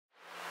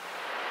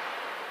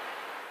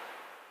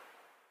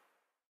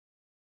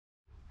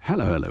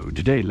Hello.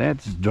 Today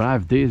let's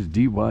drive this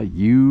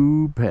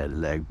DYU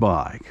Pedelec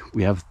bike.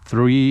 We have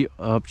three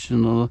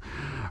optional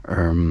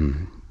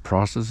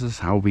processes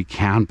how we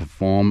can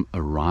perform a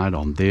ride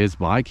on this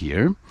bike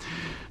here.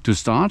 To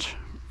start,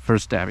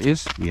 first step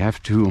is we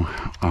have to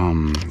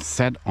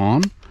set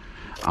on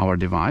our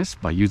device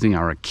by using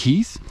our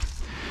keys.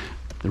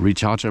 The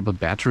rechargeable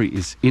battery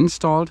is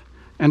installed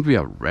and we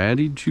are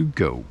ready to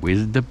go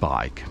with the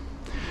bike.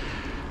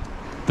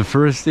 The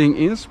first thing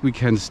is we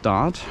can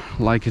start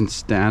like a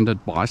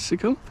standard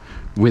bicycle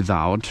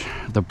without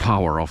the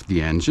power of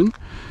the engine.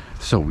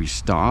 So we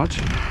start,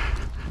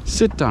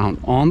 sit down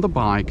on the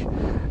bike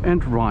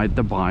and ride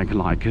the bike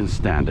like a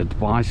standard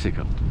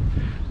bicycle.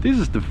 This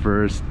is the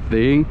first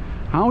thing,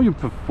 how you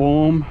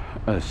perform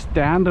a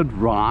standard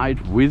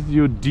ride with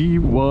your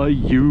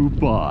DYU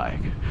bike.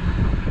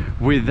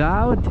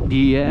 Without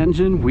the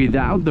engine,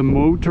 without the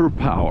motor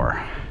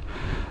power.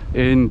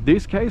 In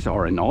this case,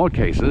 or in all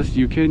cases,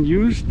 you can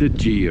use the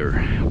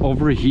gear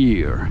over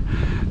here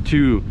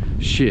to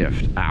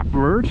shift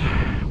upward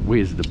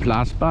with the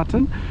plus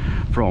button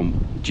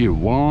from gear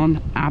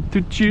 1 up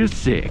to gear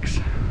 6.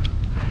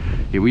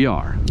 Here we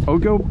are. Or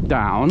go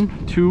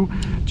down to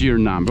gear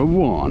number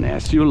 1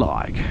 as you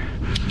like.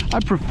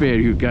 I prefer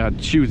you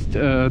choose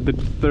the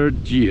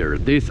third gear.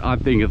 This I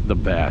think is the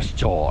best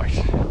choice.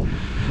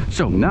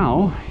 So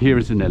now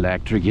here's an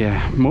electric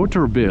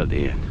motor built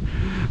in.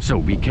 So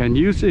we can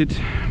use it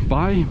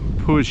by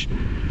push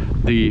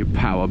the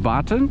power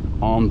button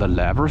on the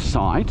lever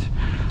side.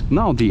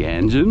 Now the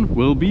engine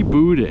will be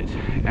booted,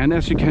 and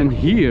as you can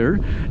hear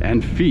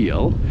and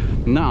feel,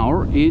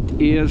 now it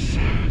is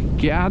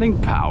getting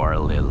power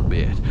a little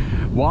bit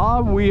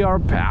while we are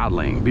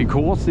pedaling,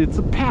 because it's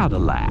a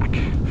Pedelec.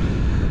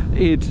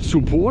 It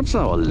supports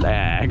our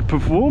leg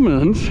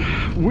performance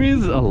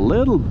with a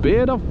little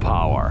bit of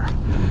power.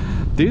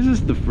 This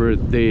is the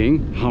first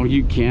thing how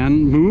you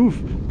can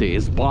move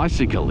this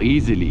bicycle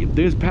easily,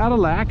 this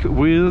Pedelec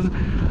with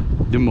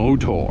the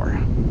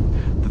motor.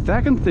 The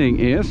second thing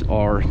is,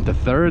 or the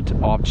third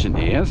option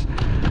is,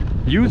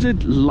 use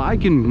it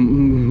like a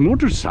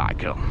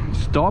motorcycle.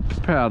 Stop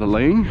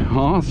pedaling,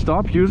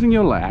 stop using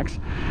your legs,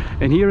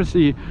 and here's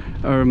the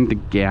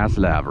gas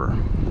lever.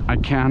 I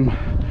can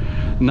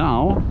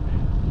now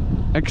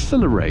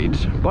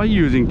accelerate by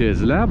using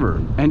this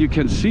lever, and you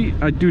can see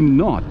I do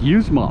not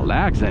use my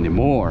legs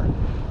anymore.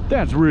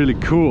 That's really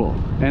cool.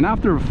 And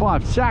after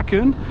 5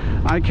 seconds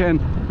I can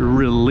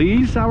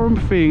release our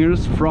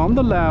fingers from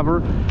the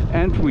lever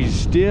and we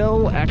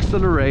still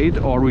accelerate,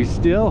 or we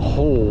still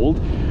hold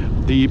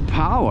the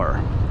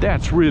power.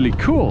 That's really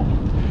cool.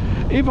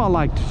 If I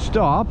like to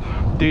stop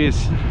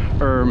this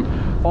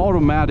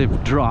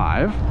automatic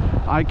drive,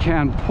 I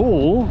can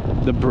pull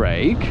the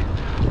brake,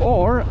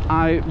 or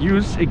I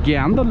use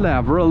again the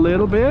lever a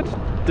little bit,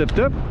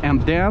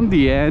 and then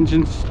the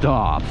engine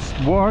stops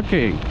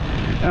working,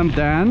 and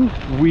then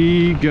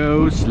we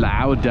go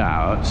slow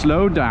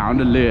down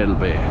a little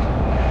bit.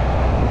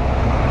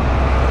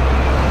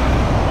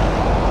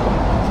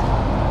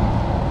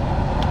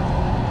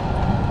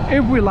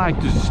 If we like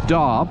to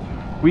stop,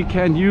 we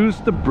can use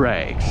the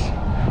brakes.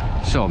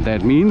 So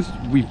that means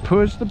we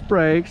push the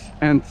brakes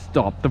and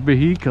stop the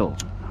vehicle.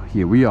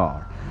 Here we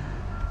are.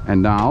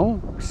 And now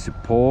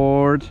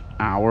support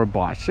our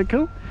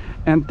bicycle,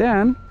 and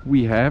then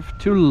we have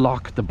to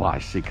lock the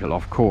bicycle,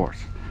 of course.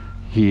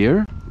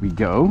 Here we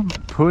go,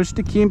 push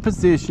the key in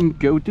position,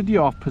 go to the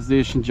off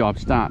position,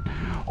 job's done.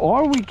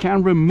 Or we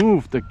can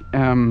remove the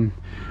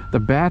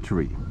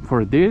battery.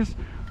 For this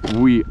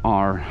we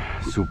are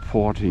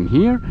supporting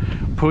here,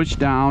 push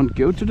down,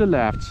 go to the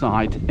left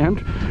side,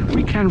 and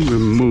we can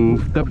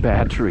remove the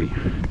battery.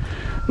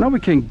 Now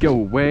we can go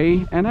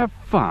away and have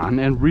fun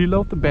and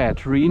reload the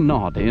battery,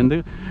 not in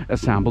the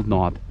assembled,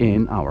 not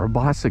in our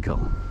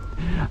bicycle.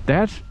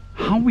 That's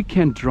how we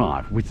can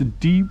drive with the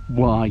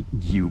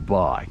DYU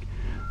bike.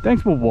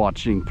 Thanks for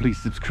watching.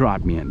 Please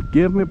subscribe me and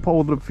give me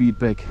positive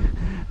feedback,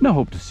 and I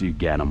hope to see you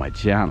again on my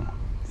channel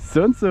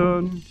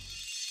soon.